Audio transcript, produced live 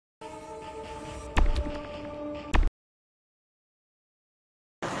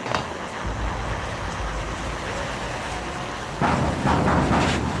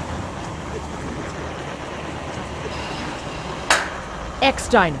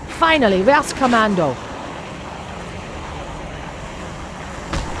Eckstein, finally, where's Commando?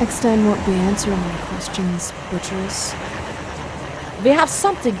 Eckstein won't be answering any questions, Butcheress. We have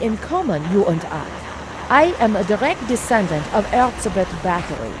something in common, you and I. I am a direct descendant of Elizabeth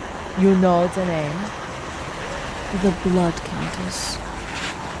Bathory. You know the name? The Blood Countess.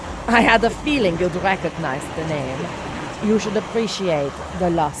 I had a feeling you'd recognize the name. You should appreciate the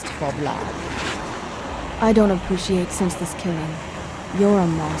lust for blood. I don't appreciate senseless killing. You're a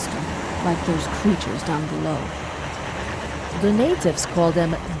monster, like those creatures down below. The natives call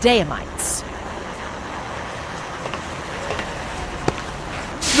them Daemites.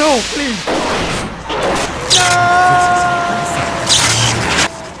 No, please!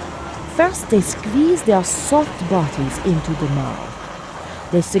 First, they squeeze their soft bodies into the mouth.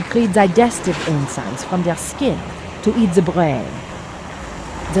 They secrete digestive enzymes from their skin to eat the brain.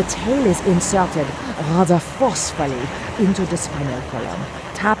 The tail is inserted rather forcefully into the spinal column,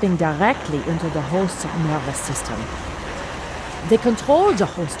 tapping directly into the host's nervous system. They control the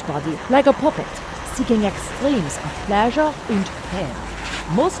host body like a puppet, seeking extremes of pleasure and pain.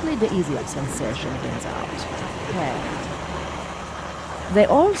 Mostly the easier sensation wins out. Pain. They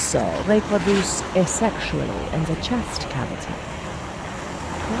also reproduce asexually in the chest cavity.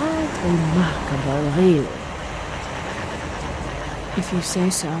 Quite remarkable, really. If you say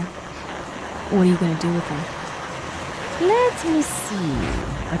so. What are you gonna do with them? Let me see.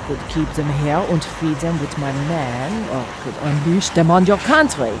 I could keep them here and feed them with my men, or could unleash them on your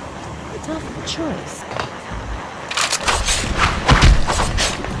country. Tough choice.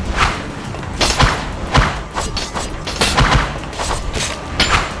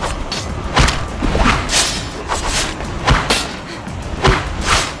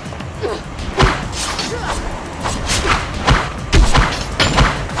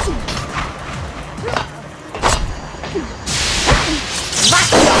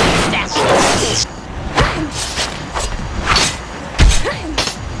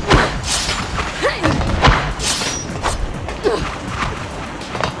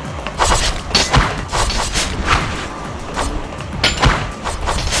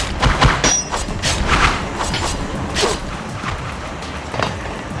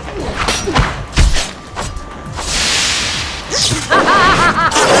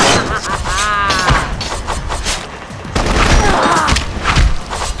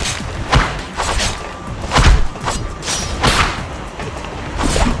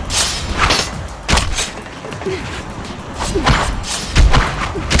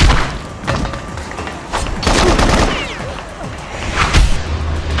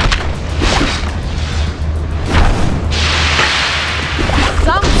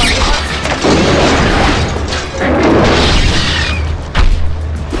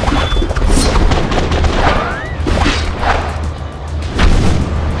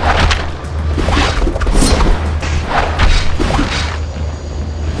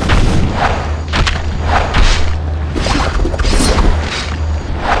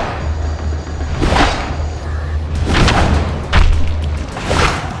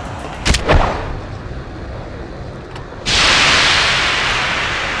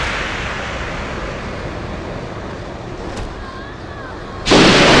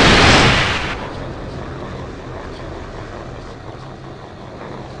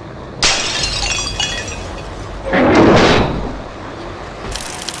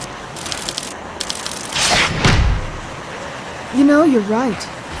 You know, you're right.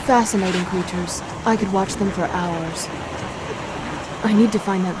 Fascinating creatures. I could watch them for hours. I need to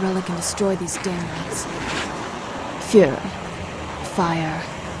find that relic and destroy these Daemites. Fury. Fire.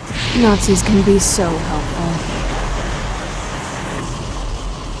 Nazis can be so helpful.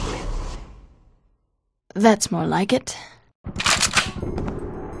 That's more like it.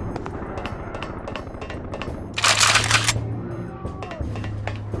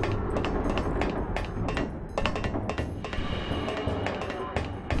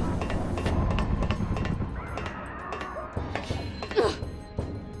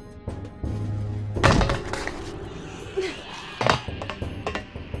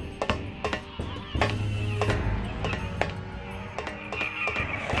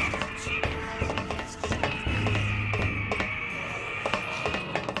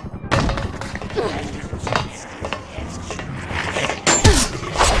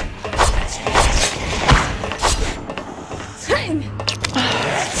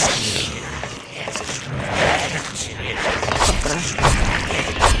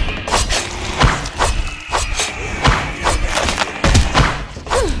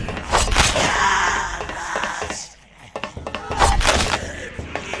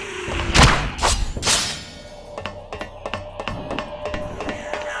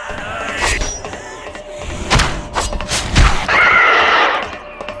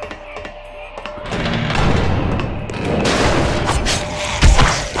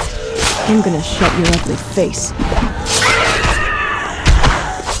 I'm gonna shut your ugly face.